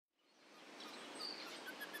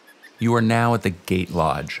You are now at the Gate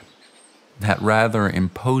Lodge. That rather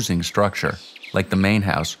imposing structure, like the main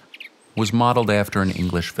house, was modeled after an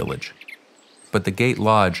English village. But the Gate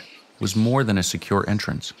Lodge was more than a secure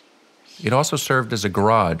entrance. It also served as a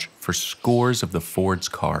garage for scores of the Ford's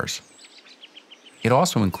cars. It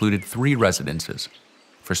also included 3 residences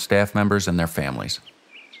for staff members and their families.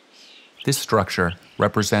 This structure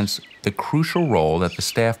represents the crucial role that the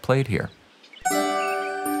staff played here.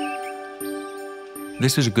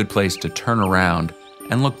 This is a good place to turn around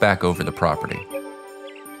and look back over the property.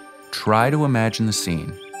 Try to imagine the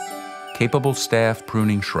scene. Capable staff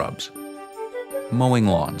pruning shrubs, mowing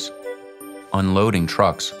lawns, unloading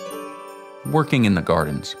trucks, working in the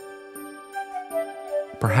gardens.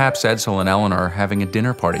 Perhaps Edsel and Eleanor are having a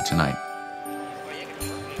dinner party tonight.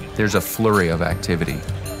 There's a flurry of activity,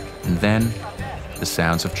 and then the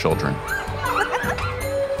sounds of children.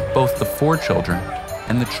 Both the Ford children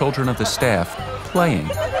and the children of the staff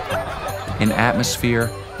playing. An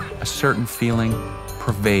atmosphere, a certain feeling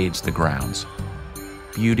pervades the grounds.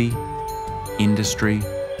 Beauty, industry,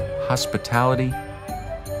 hospitality,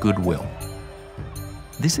 goodwill.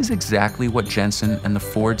 This is exactly what Jensen and the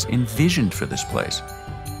Fords envisioned for this place.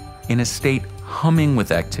 An estate humming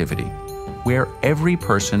with activity, where every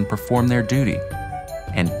person performed their duty,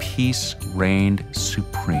 and peace reigned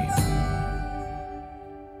supreme.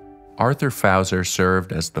 Arthur Fauser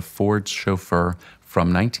served as the Ford's chauffeur from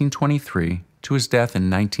 1923 to his death in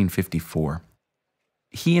 1954.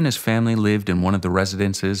 He and his family lived in one of the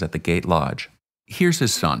residences at the Gate Lodge. Here's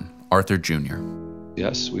his son, Arthur Jr.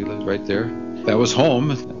 Yes, we lived right there. That was home.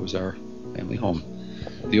 That was our family home.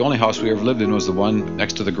 The only house we ever lived in was the one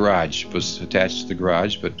next to the garage. It was attached to the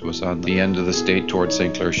garage, but it was on the end of the state towards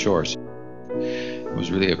St. Clair Shores. It was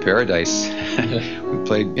really a paradise. We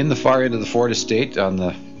played in the far end of the Ford estate on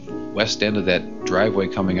the west end of that driveway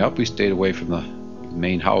coming up. We stayed away from the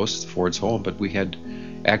main house, the Ford's home, but we had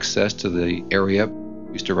access to the area.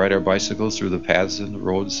 We used to ride our bicycles through the paths and the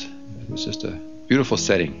roads. It was just a beautiful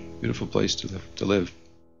setting, beautiful place to live.